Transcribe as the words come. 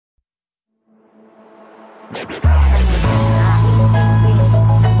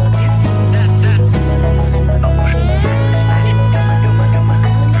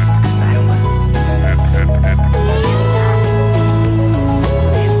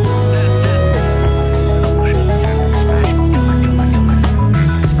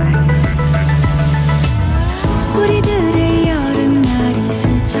우리들의 여름날이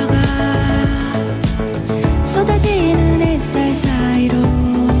스쳐가 쏟아지는 햇살 사이로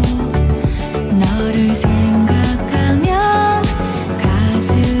너를 생각하면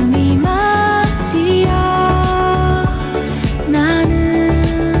가슴이 막 뛰어. 나는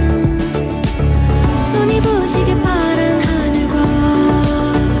눈이 부시게 파란 하늘과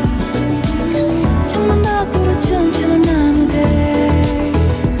창문 밖으로 춤추는 나무들,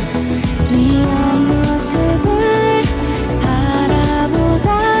 네 옆모습을 바라보다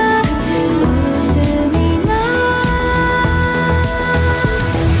웃음이 나.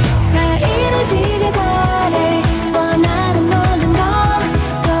 다 이루어지길 바래. 원하는 모든 건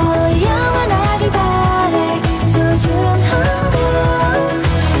더 영원하길 바래. 소중한 건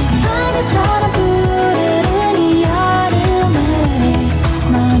파도처럼 부르는 이 여름을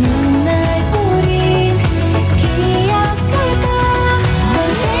먼 날 우린 기억할까. 온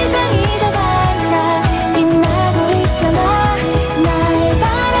세상이 다 반짝 빛나고 있잖아. 날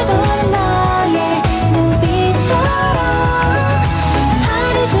바라보는 너의 눈빛처럼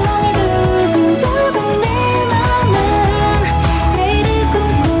하루 종일 두근두근 내 맘은 내일을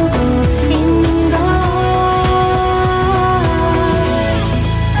꿈꾸고 있는 걸.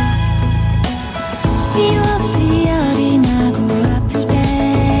 이유 없이 열이 나고 아플 때,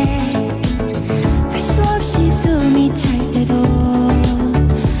 할 수 없이 숨이 찰 때도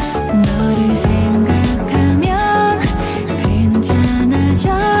너를 생각하면 괜찮아져.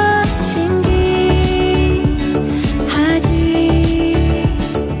 신기하지.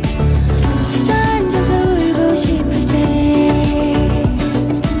 주저앉아서 울고 싶을 때,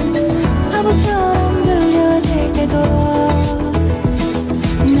 바보처럼 두려워질 때도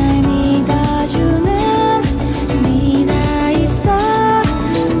날 믿어주는 네가 있어.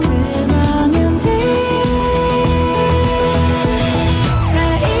 그거면 돼. 다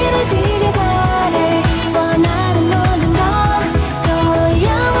이루어지길 바래. 원하는 모든 건 더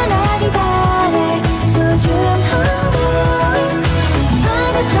영원하길 바래. 소중한 건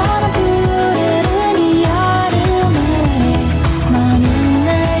파도처럼